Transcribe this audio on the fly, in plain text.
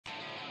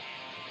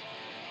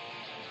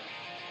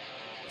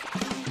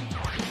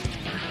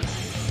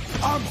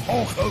I'm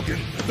Hulk Hogan,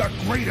 the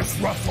greatest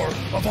wrestler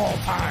of all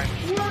time.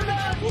 We're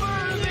not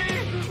worthy!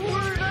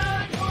 We're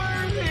not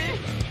worthy!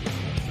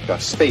 A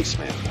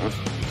spaceman, huh?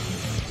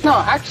 No,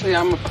 actually,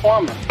 I'm a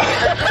plumber.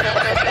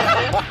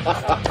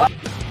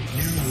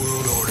 New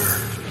World Order.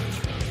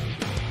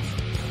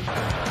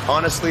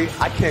 Honestly,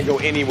 I can't go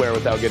anywhere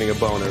without getting a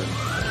boner.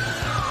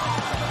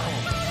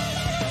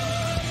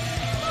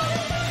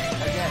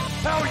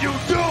 How you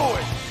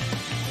doing?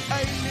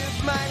 I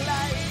live my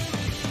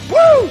life.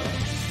 Woo!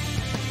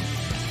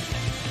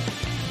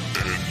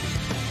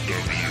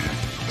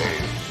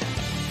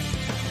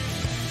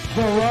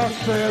 The Rock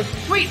says,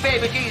 Sweet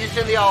baby Jesus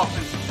in the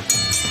office.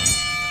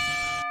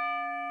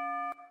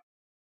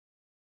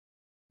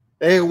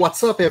 Hey,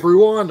 what's up,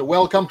 everyone?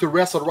 Welcome to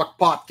Wrestle Rock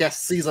Podcast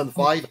Season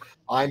 5.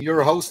 I'm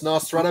your host,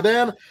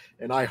 Nostradaben,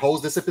 and I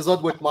host this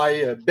episode with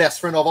my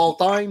best friend of all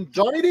time,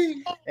 Johnny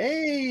D.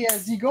 Hey,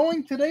 how's it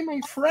going today, my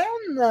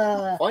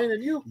friend? Fine,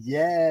 and you?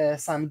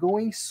 Yes, I'm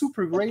going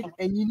super great.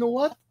 And you know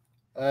what?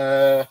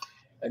 An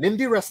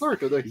indie wrestler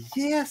today.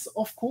 Yes,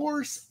 of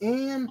course.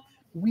 And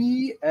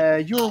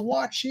you're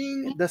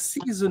watching the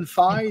Season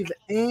 5,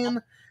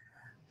 and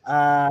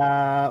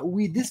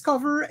we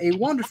discover a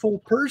wonderful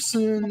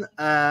person,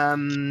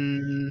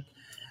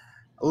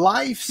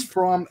 lives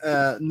from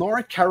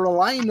North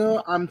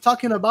Carolina. I'm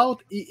talking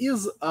about, he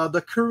is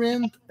the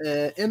current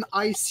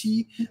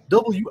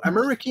NICW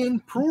American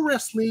Pro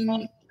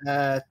Wrestling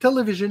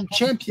television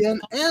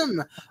champion,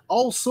 and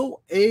also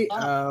a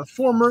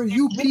former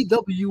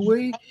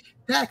UPWA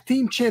Tag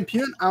Team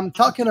Champion. I'm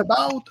talking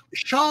about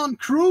Sean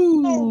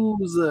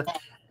Cruise.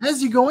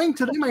 How's it going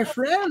today, my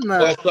friend?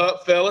 What's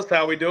up, fellas?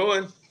 How we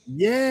doing?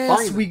 Yes,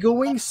 Fine. we're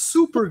going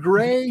super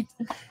great.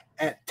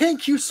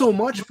 Thank you so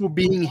much for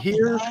being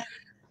here.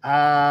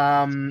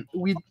 As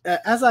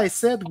I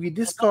said, we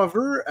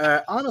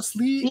discover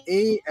honestly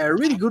a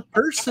really good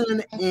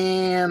person,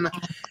 and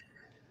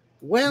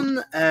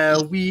when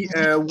we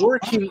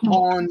working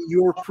on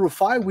your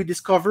profile, we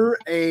discover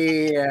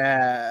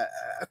a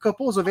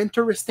couple of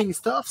interesting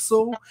stuff.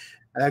 So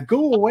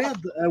go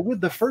ahead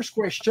with the first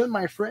question,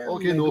 my friend.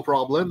 Okay, no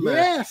problem.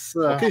 Yes.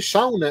 Okay,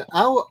 Sean,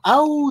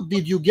 how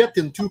did you get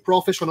into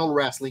professional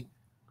wrestling?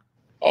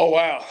 Oh,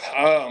 wow.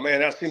 Oh,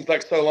 man, that seems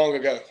like so long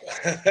ago.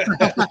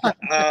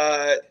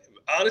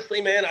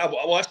 Honestly, man, I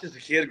watched as a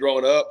kid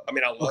growing up. I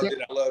mean, I loved it.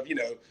 I love,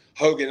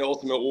 Hogan,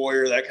 Ultimate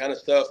Warrior, that kind of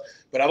stuff.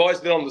 But I've always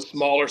been on the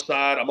smaller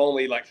side. I'm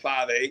only like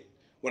 5'8".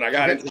 When I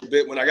got into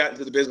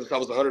the business, I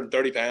was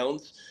 130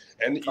 pounds.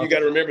 And you got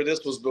to remember,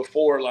 this was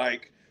before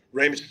like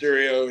Rey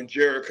Mysterio and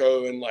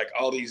Jericho and like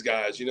all these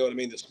guys. You know what I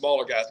mean? The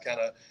smaller guys kind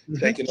of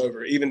taking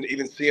over. Even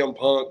CM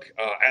Punk,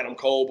 Adam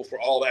Cole, before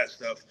all that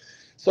stuff.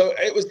 So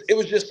it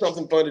was just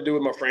something fun to do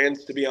with my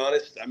friends, to be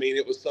honest. I mean,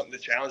 it was something to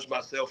challenge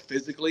myself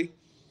physically.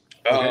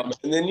 And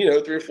then,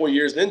 3 or 4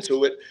 years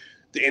into it,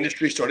 the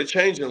industry started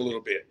changing a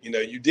little bit.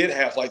 You did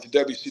have like the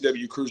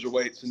WCW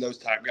cruiserweights and those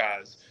type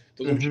guys,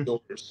 the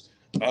luchadors.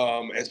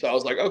 And so I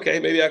was like, okay,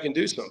 maybe I can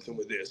do something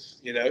with this,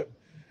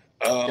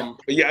 But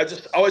yeah, I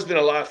just always been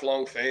a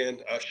lifelong fan.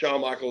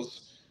 Shawn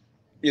Michaels,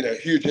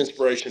 huge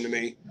inspiration to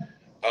me.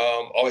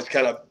 Always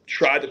kind of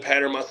tried to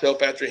pattern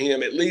myself after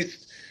him, at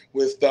least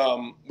with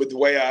the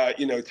way I,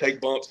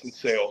 take bumps and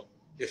sell,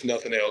 if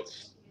nothing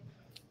else.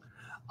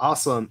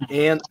 Awesome.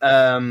 And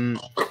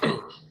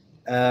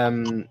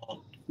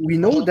we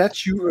know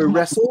that you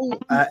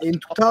wrestled in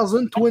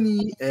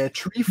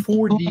 2023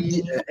 for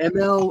the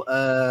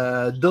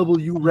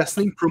MLW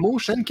wrestling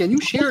promotion. Can you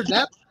share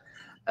that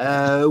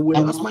with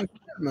us, my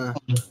friend?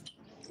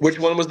 Which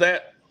one was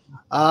that?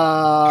 We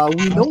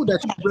know that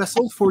you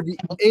wrestled for the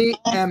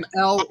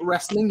AML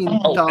wrestling in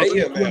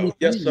 2023. AML.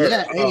 Yes, sir.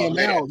 Yeah,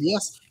 AML.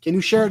 Yes. Can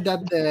you share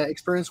that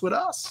experience with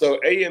us?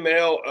 So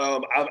AML,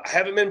 I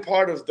haven't been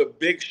part of the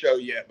big show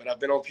yet, but I've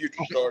been on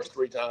Future Stars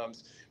 3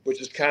 times, which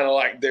is kind of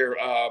like their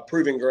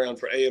proving ground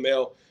for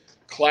AML.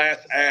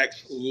 Class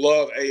acts,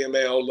 love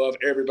AML, love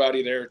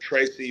everybody there.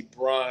 Tracy,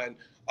 Brian,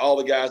 all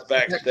the guys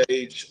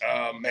backstage.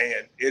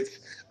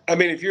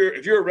 Man, if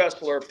you're a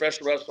wrestler, a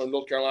professional wrestler in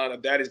North Carolina,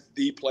 that is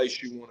the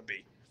place you want to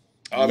be.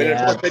 And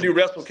of course, they do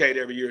WrestleCade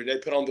every year. They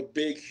put on the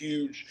big,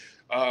 huge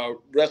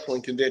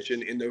wrestling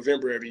convention in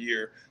November every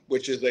year,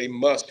 which is a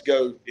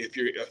must-go if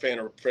you're a fan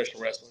of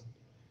professional wrestling.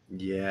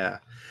 Yeah.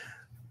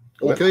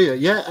 Okay,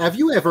 yeah. Have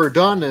you ever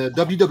done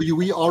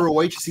WWE,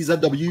 ROH,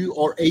 CZW,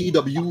 or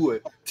AEW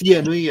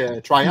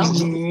TNA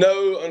tryouts?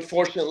 No,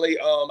 unfortunately.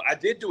 I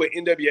did do an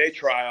NWA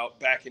tryout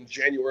back in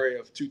January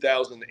of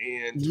 2000.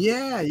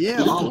 Yeah,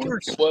 of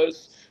course. It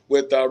was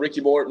with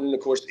Ricky Morton, of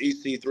course,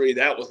 EC3.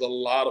 That was a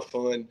lot of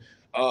fun.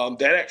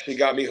 That actually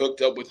got me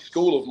hooked up with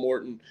School of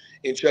Morton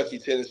in Chuckey,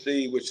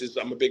 Tennessee, which is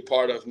I'm a big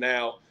part of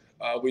now.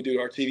 We do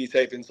our TV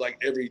tapings like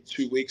every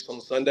 2 weeks on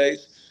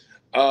Sundays.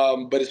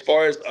 But as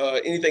far as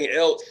anything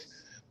else,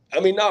 I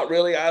mean, not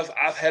really.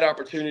 I've had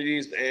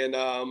opportunities, and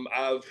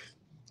I've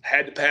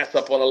had to pass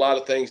up on a lot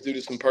of things due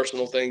to some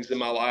personal things in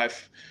my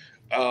life.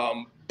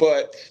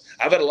 But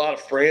I've had a lot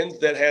of friends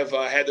that have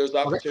had those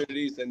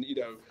opportunities, and you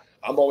know,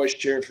 I'm always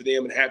cheering for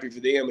them and happy for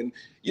them. And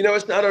you know,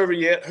 it's not over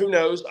yet. Who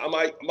knows? I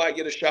might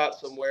get a shot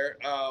somewhere.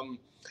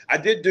 I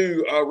did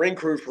do a ring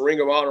crew for Ring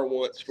of Honor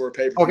once for a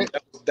pay-per-view.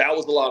 That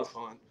was a lot of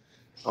fun.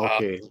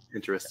 Okay,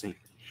 interesting.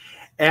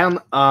 And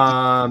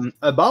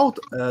about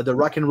the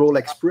Rock and Roll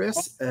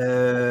Express,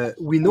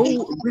 we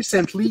know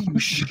recently you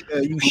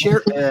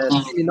shared a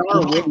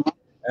seminar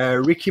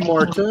with Ricky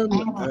Martin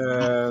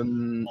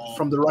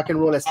from the Rock and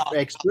Roll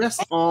Express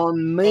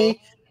on May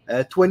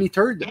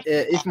 23rd,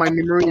 if my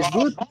memory is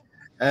good.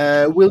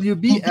 Will you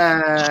be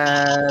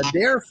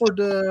there for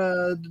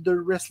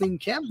the wrestling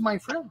camp, my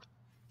friend?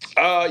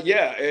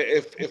 Yeah,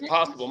 if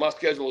possible. My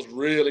schedule is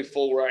really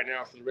full right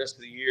now for the rest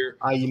of the year.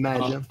 I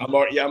imagine. I'm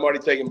already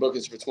taking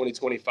bookings for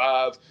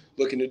 2025.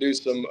 Looking to do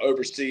some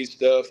overseas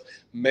stuff.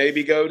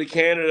 Maybe go to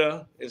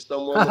Canada if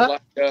someone would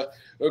like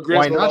a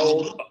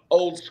grizzled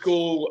old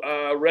school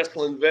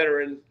wrestling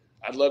veteran.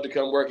 I'd love to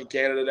come work in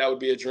Canada. That would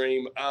be a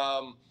dream.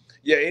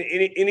 Yeah,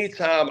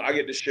 anytime I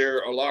get to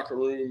share a locker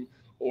room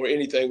or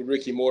anything with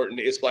Ricky Morton,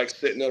 it's like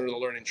sitting under the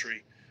learning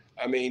tree.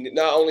 I mean,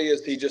 not only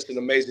is he just an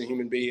amazing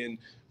human being,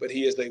 but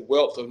he is a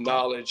wealth of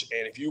knowledge.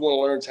 And if you want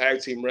to learn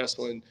tag team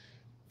wrestling,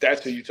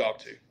 that's who you talk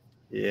to.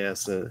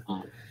 Yes.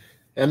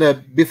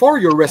 And before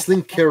your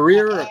wrestling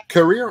career,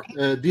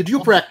 did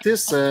you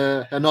practice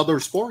another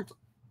sport?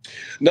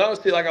 No,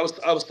 see, like I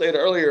was saying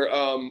earlier,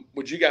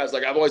 with you guys,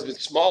 like I've always been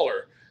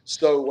smaller.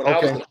 So when I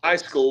was in high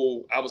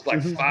school, I was like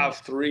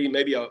 5'3",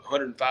 maybe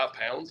 105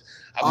 pounds.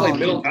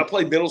 I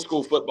played middle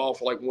school football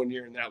for like 1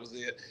 year, and that was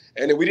it.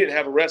 And then we didn't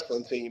have a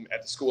wrestling team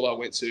at the school I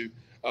went to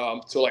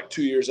till like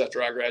 2 years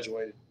after I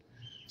graduated.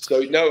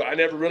 So no, I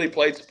never really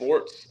played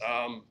sports.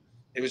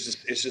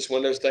 It's just one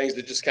of those things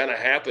that just kind of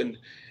happened.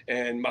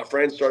 And my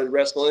friends started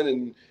wrestling,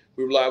 and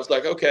I was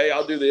like, okay,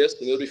 I'll do this,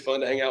 and it'll be fun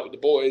to hang out with the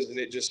boys. And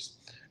it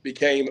just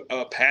became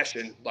a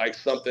passion, like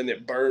something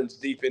that burns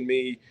deep in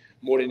me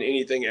more than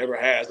anything ever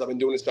has. I've been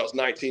doing this since I was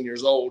 19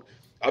 years old.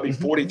 I'll be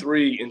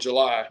 43 in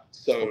July.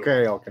 So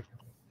okay.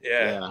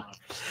 Yeah.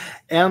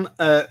 And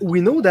we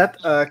know that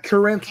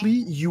currently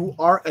you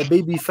are a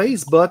baby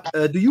face, but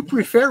do you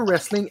prefer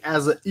wrestling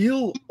as a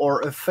heel or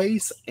a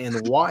face,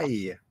 and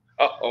why?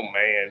 Oh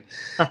man.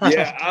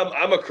 Yeah,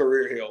 I'm a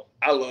career heel.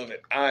 I love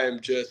it. I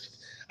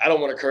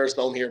don't want to curse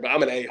on here, but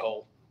I'm an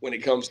a-hole when it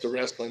comes to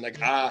wrestling.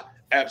 Like I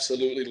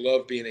absolutely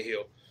love being a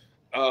heel.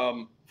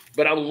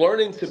 But I'm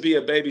learning to be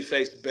a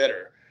babyface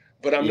better.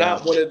 But I'm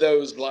not one of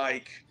those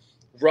like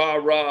rah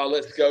rah,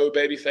 let's go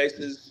baby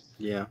faces.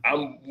 Yeah.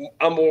 I'm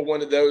more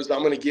one of those. I'm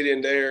going to get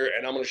in there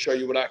and I'm going to show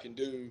you what I can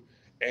do,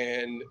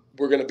 and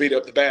we're going to beat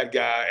up the bad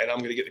guy, and I'm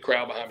going to get the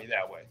crowd behind me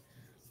that way.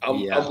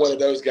 I'm one of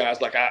those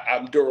guys. Like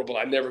I'm durable.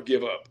 I never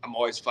give up. I'm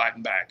always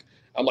fighting back.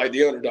 I'm like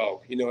the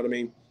underdog. You know what I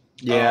mean?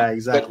 Yeah,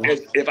 exactly.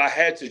 But if I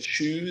had to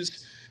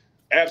choose,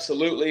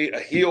 absolutely a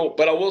heel.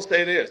 But I will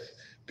say this.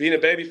 Being a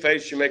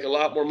babyface, you make a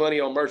lot more money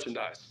on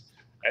merchandise.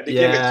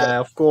 Yeah,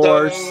 of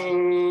course.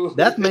 So,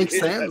 that makes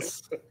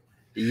sense.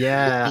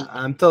 Yeah,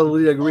 I'm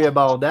totally agree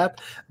about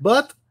that.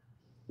 But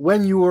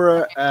when you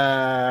were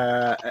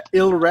an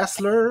ill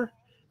wrestler,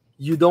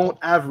 you don't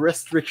have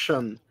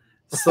restriction.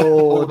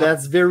 So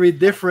that's very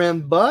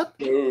different. But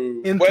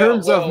in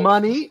terms of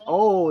money,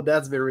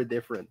 that's very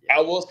different. Yeah.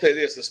 I will say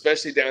this,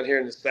 especially down here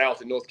in the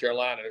South in North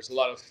Carolina, there's a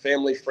lot of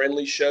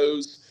family-friendly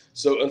shows.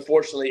 So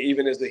unfortunately,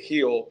 even as a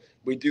heel,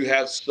 we do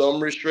have some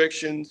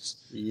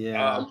restrictions.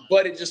 Yeah.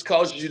 But it just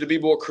causes you to be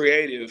more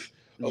creative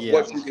of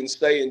what you can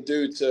say and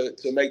do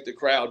to make the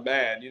crowd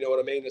mad. You know what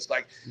I mean? It's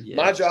like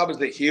my job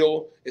as a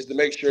heel is to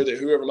make sure that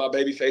whoever my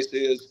babyface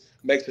is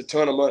makes a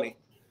ton of money.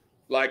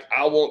 Like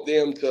I want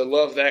them to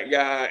love that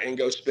guy and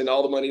go spend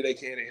all the money they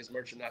can at his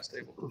merchandise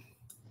table.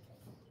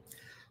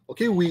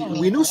 Okay,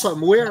 we know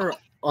somewhere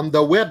on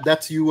the web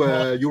that you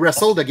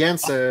wrestled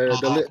against the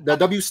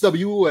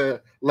WCW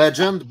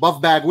legend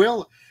Buff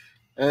Bagwell.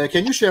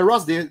 Can you share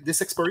us this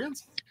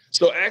experience?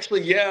 So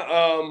actually,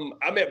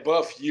 I met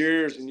Buff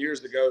years and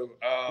years ago.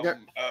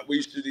 We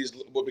used to do these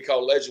what we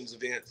call legends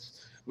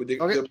events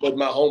with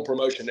my home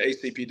promotion, the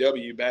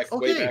ACPW,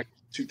 way back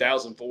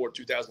 2004,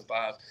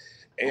 2005,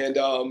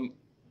 and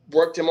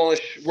worked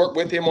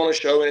with him on a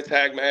show in a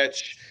tag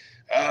match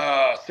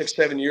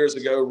 6-7 years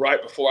ago,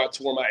 right before I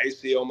tore my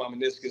ACL, my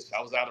meniscus.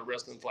 I was out of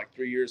wrestling for like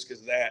 3 years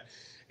because of that.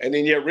 And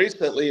then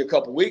recently, a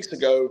couple weeks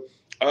ago,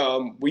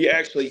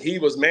 he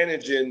was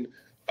managing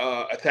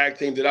a tag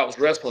team that I was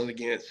wrestling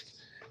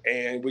against,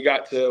 and we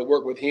got to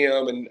work with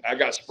him, and I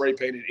got spray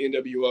painted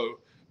NWO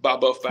by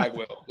Buff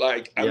Bagwell.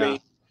 I mean,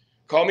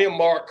 call me a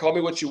mark, call me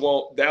what you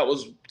want. That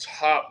was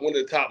one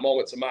of the top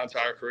moments of my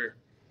entire career.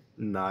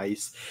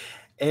 Nice.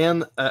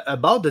 And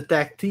about the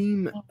tag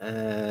team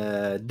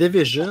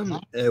division,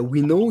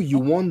 we know you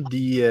won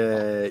the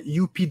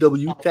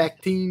UPWA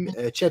Tag Team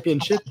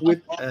Championship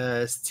with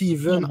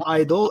Steven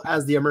Idol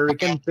as the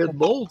American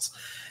Pitbulls.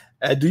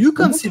 Do you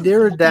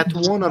consider that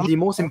one of the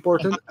most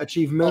important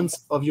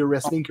achievements of your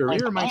wrestling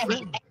career, my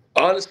friend?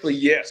 Honestly,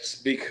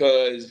 yes,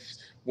 because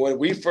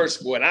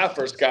when I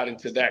first got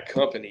into that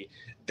company,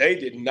 they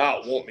did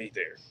not want me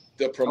there.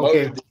 The promoter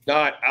Okay. did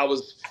not.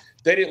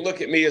 They didn't look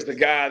at me as the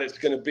guy that's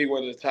going to be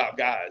one of the top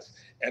guys.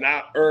 And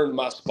I earned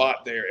my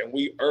spot there, and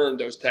we earned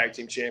those tag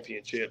team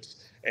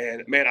championships.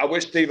 And man, I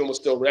wish Steven was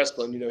still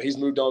wrestling. You know, he's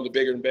moved on to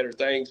bigger and better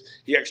things.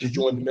 He actually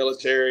joined the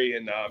military,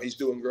 and he's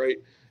doing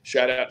great.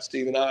 Shout out to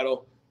Steven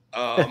Idol.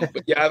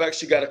 But yeah, I've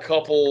actually got a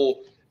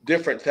couple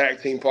different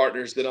tag team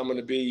partners that I'm going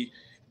to be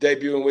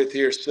debuting with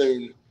here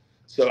soon.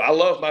 So I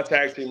love my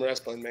tag team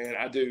wrestling, man.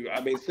 I do. I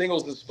mean,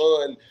 singles is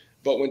fun,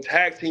 but when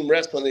tag team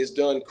wrestling is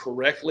done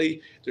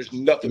correctly, there's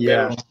nothing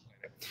better.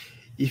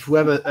 If you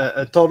have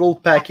a total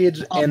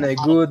package and a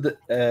good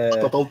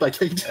Total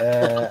package.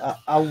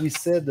 how we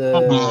said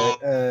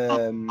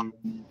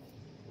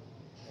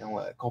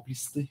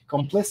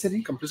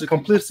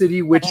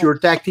complicity with your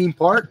tag team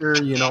partner,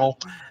 you know,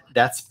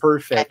 that's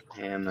perfect.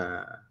 And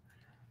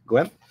go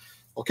ahead.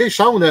 Okay,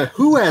 Sean,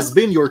 who has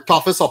been your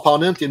toughest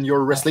opponent in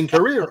your wrestling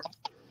career?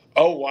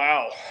 Oh,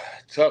 wow.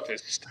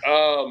 Toughest.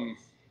 I'll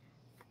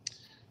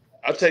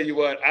tell you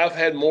what, I've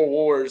had more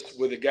wars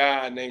with a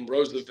guy named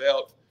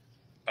Roosevelt.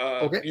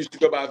 Used to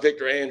go by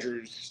Victor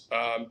Andrews.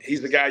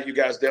 He's the guy you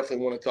guys definitely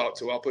want to talk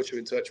to. I'll put you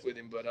in touch with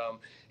him. But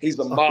he's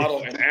a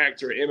model and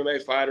actor,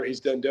 MMA fighter. He's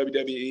done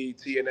WWE,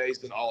 TNA, he's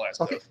done all that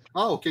stuff.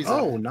 Oh, okay.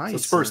 Oh, nice.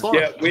 It's first star.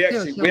 Yeah, we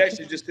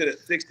actually just did a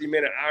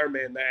 60-minute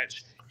Ironman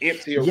match,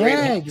 empty arena.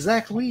 Yeah,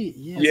 exactly.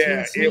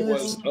 Yes, it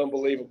was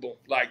unbelievable.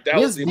 Like, that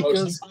was the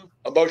most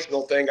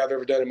emotional thing I've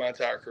ever done in my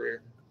entire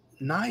career.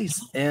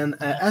 Nice. And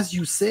as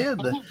you said,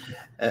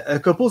 a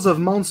couple of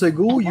months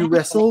ago, you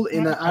wrestled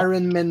in an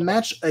Ironman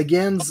match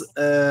against,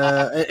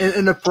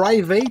 in a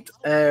private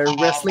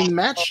wrestling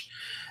match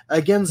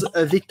against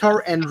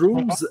Victor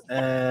Andrews.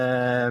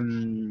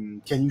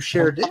 Can you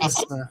share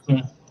this?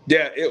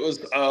 Yeah, it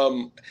was.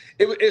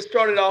 It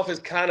started off as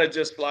kind of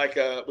just like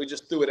we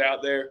just threw it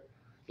out there.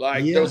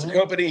 Like, there was a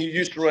company who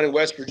used to run in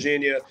West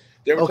Virginia.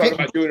 They were talking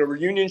about doing a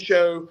reunion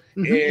show,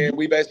 and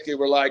we basically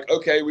were like,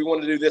 okay, we want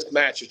to do this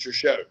match at your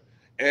show.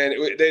 And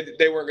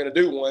they weren't going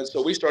to do one,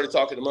 so we started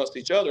talking amongst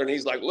each other, and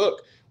he's like,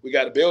 look, we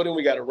got a building,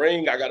 we got a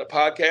ring, I got a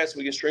podcast,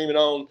 we can stream it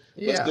on,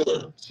 let's do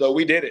it. So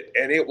we did it,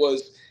 and it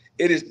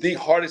is the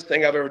hardest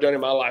thing I've ever done in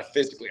my life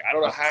physically. I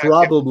don't know how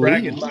I kept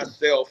dragging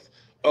myself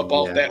up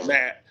off that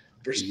mat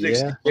for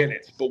 60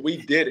 minutes, but we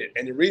did it.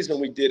 And the reason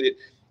we did it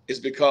is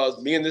because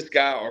me and this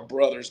guy are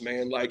brothers,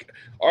 man. Like,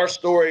 our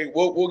story,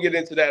 we'll get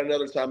into that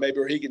another time, maybe,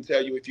 or he can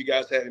tell you if you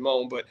guys had him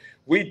on, but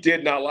we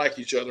did not like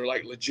each other,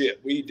 like,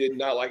 legit. We did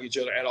not like each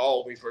other at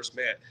all when we first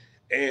met.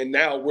 And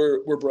now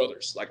we're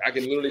brothers. Like, I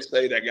can literally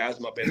say that guy's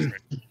my best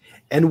friend.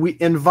 And we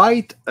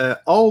invite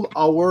all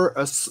our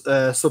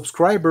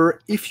subscriber,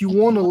 if you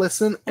want to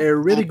listen a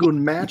really good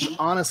match,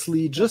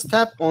 honestly, just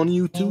tap on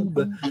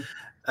YouTube,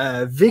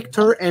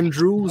 Victor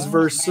Andrews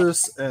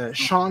versus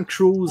Sean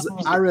Cruise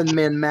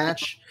Ironman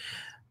match.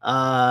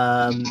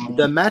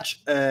 The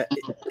match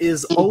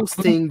is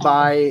hosting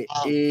by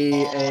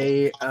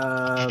a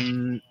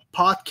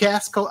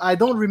podcast called, I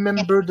don't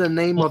remember the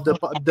name of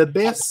the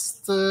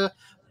best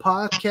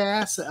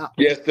podcast.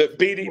 Yes, the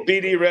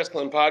BD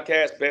Wrestling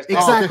Podcast. Best.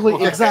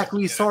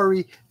 Exactly.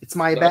 Sorry, it's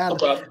my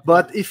bad.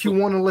 But if you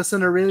want to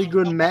listen to a really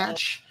good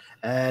match,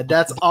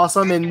 that's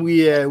awesome. And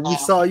we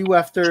saw you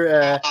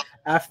after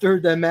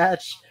the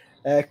match,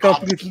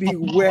 completely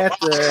wet.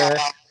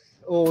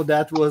 Oh,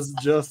 that was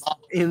just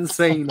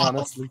insane,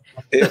 honestly.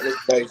 It was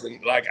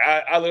amazing. Like,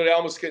 I literally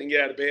almost couldn't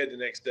get out of bed the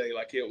next day.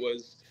 Like, it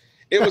was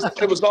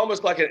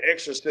almost like an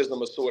exorcism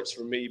of sorts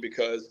for me,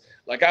 because,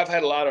 like, I've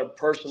had a lot of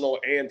personal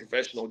and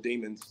professional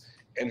demons,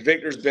 and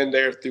Victor's been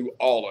there through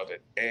all of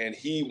it. And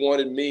he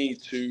wanted me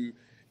to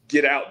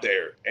get out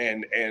there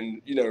and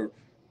you know,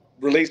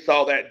 release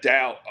all that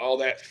doubt, all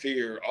that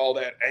fear, all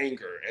that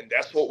anger. And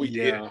that's what we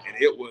did. And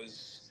it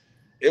was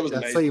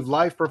amazing. Saved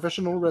life.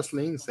 Professional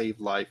wrestling saved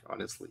life,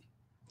 honestly.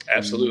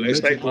 Absolutely. It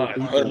saved mine.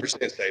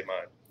 100% saved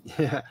mine.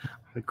 Yeah,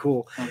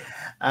 cool.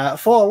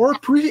 For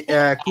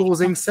our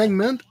closing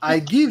segment, I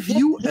give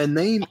you a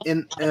name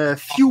in a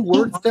few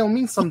words. Tell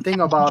me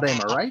something about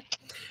him, all right?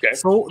 Okay.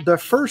 So the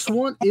first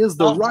one is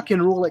the Rock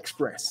and Roll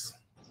Express.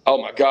 Oh,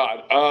 my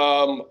God.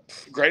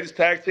 Greatest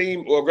tag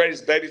team,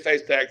 greatest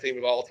babyface tag team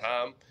of all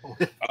time.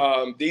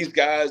 These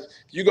guys,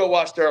 you go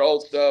watch their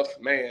old stuff,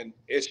 man,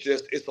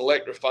 it's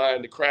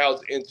electrifying. The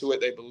crowd's into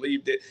it. They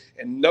believed it.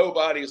 And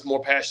nobody is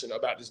more passionate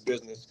about this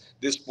business,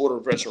 this sport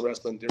of professional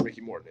wrestling, than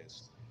Ricky Morton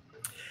is.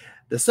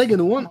 The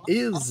second one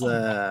is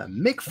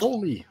Mick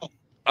Foley.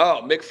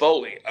 Oh, Mick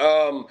Foley.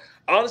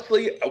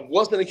 Honestly, I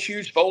wasn't a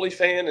huge Foley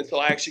fan until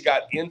I actually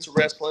got into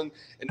wrestling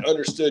and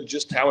understood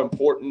just how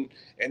important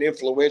and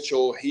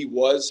influential he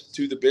was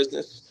to the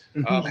business.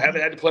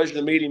 Haven't had the pleasure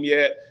to meet him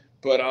yet,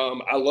 but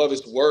I love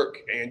his work,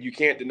 and you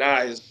can't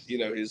deny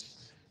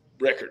his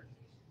record.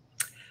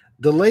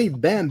 The late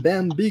Bam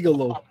Bam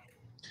Bigelow.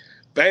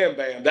 Bam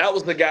Bam. That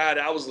was the guy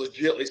that I was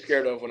legitimately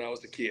scared of when I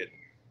was a kid.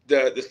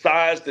 The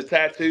size, the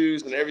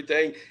tattoos, and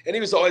everything. And he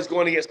was always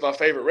going against my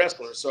favorite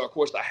wrestler, so of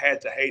course I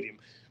had to hate him.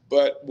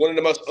 But one of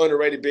the most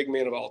underrated big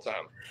men of all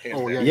time.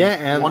 And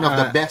one of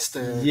the best.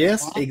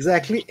 Yes,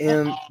 exactly.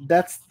 And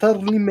that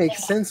totally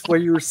makes sense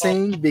what you're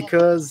saying,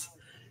 because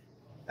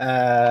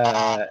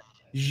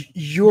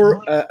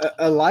you're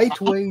a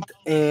lightweight,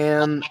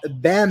 and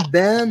Bam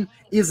Bam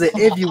is a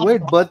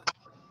heavyweight, but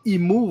he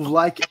moves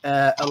like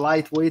a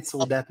lightweight, so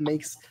that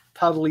makes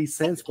totally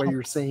sense what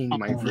you're saying,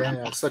 my friend.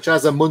 Yeah, such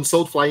as a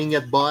moonsault flying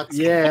at butts.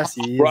 Yes,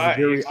 he is Right,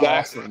 very exactly.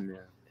 awesome. Yeah,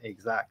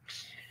 exactly.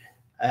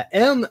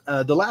 And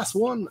the last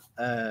one,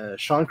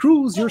 Sean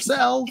Cruise,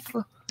 yourself.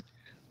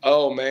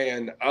 Oh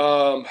man,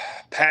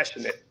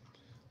 passionate.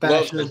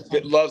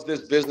 Loves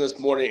this business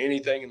more than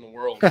anything in the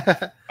world.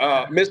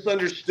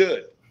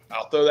 Misunderstood.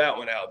 I'll throw that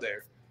one out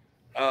there.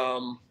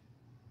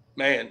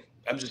 Man,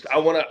 I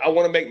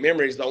want to make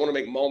memories. I want to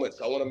make moments.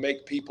 I want to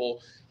make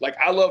people like,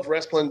 I love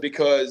wrestling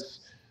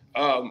because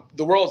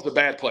the world's a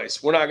bad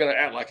place. We're not going to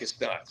act like it's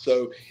not.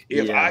 So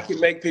if I can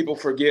make people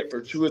forget for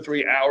 2 or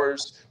 3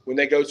 hours when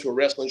they go to a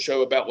wrestling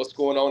show about what's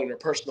going on in their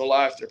personal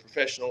life, their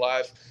professional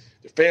life,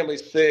 their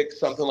family's sick,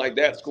 something like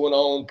that's going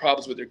on,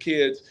 problems with their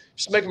kids,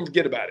 just make them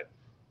forget about it.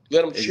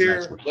 Let them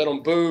cheer, let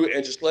them boo,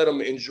 and just let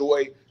them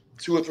enjoy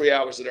 2 or 3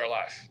 hours of their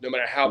life, no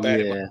matter how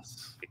bad it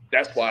is.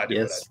 That's why I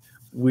do it.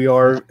 We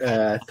are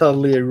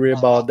totally agree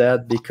about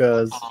that,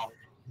 because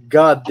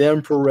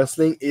goddamn pro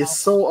wrestling is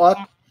so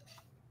hot.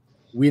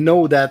 We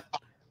know that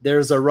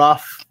there's a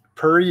rough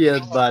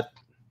period, but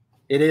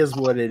it is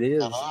what it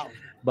is.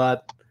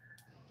 But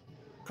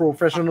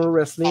professional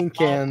wrestling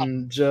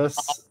can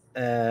just,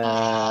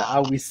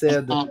 how we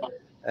said,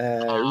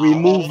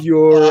 remove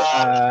your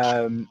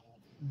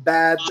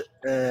bad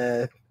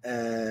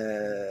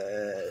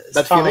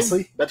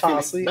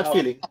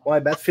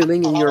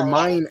feeling in your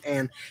mind,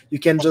 and you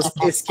can just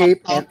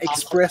escape and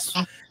express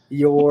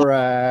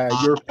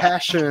your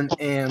passion.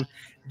 And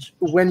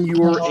when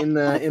you're in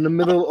the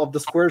middle of the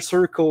square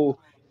circle,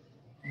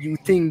 you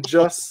think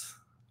just,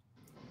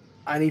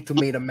 I need to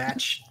make a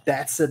match.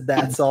 That's it.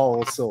 That's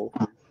all. So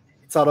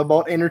it's all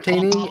about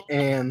entertaining,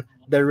 and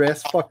the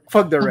rest,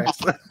 fuck the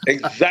rest.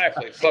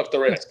 Exactly. Fuck the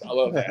rest. I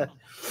love that.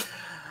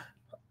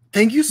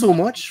 Thank you so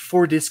much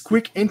for this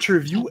quick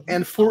interview,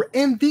 and for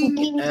ending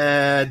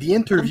the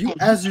interview,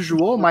 as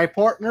usual, my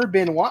partner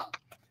Benoit,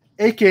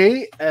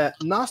 aka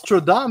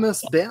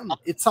Nostradamus Ben.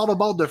 It's all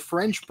about the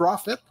French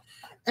prophet,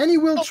 and he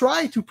will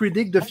try to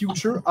predict the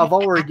future of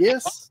our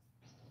guests.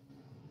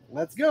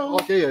 Let's go.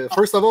 Okay,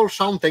 first of all,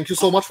 Sean, thank you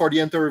so much for the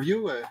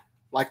interview.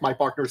 Like my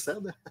partner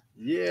said.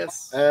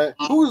 Yes.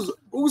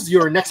 Who's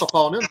your next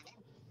opponent?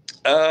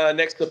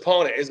 Next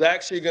opponent is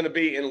actually going to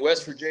be in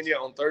West Virginia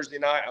on Thursday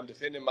night. I'm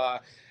defending my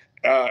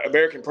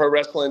American Pro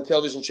Wrestling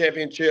Television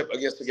Championship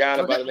against a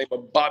guy by the name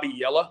of Bobby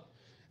Yella.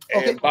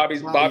 And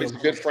Bobby's a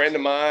good friend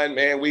of mine,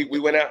 man. We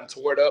went out and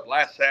tore it up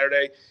last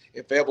Saturday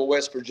in Fayetteville,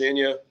 West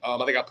Virginia. I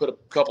think I put a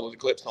couple of the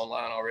clips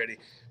online already.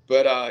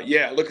 But,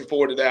 yeah, looking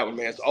forward to that one,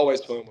 man. It's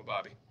always fun with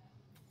Bobby.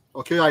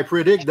 Okay, I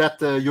predict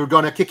that you're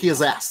going to kick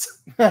his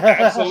ass.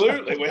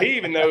 Absolutely. Well, he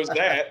even knows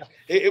that.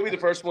 He'll be the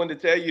first one to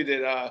tell you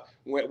that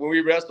when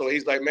we wrestle,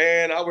 he's like,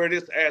 man, I wear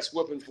this ass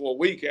whooping for a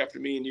week after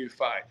me and you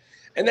fight.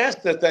 And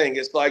that's the thing.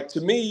 It's like,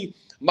 to me,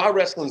 my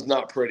wrestling's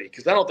not pretty,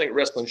 because I don't think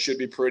wrestling should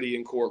be pretty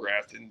and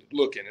choreographed and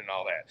looking and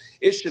all that.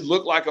 It should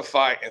look like a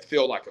fight and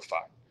feel like a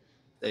fight.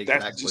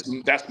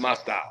 Exactly. That's my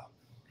style.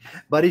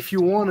 But if you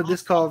want to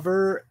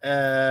discover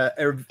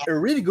a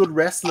really good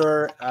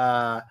wrestler,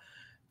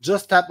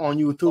 just tap on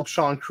YouTube,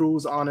 Sean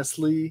Cruise.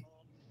 Honestly,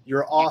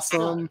 you're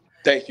awesome.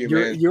 Thank you,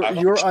 man.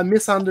 You're a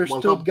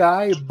misunderstood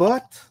guy,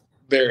 but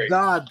very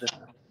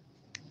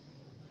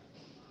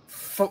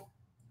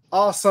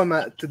awesome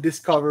to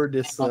discover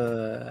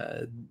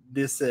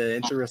this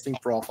interesting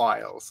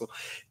profile. So,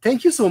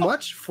 thank you so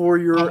much for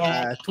your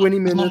 20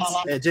 minutes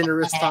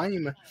generous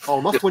time.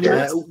 Almost 20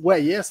 minutes. Well,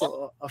 yes,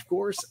 of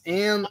course,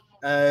 and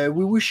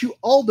we wish you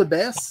all the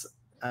best.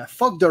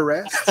 Fuck the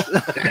rest.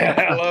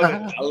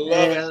 I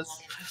love it.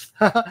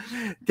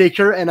 Take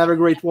care and have a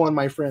great one,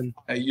 my friend.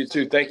 Hey, you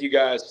too. Thank you,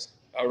 guys.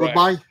 All right.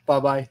 Goodbye.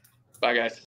 Bye-bye. Bye, guys.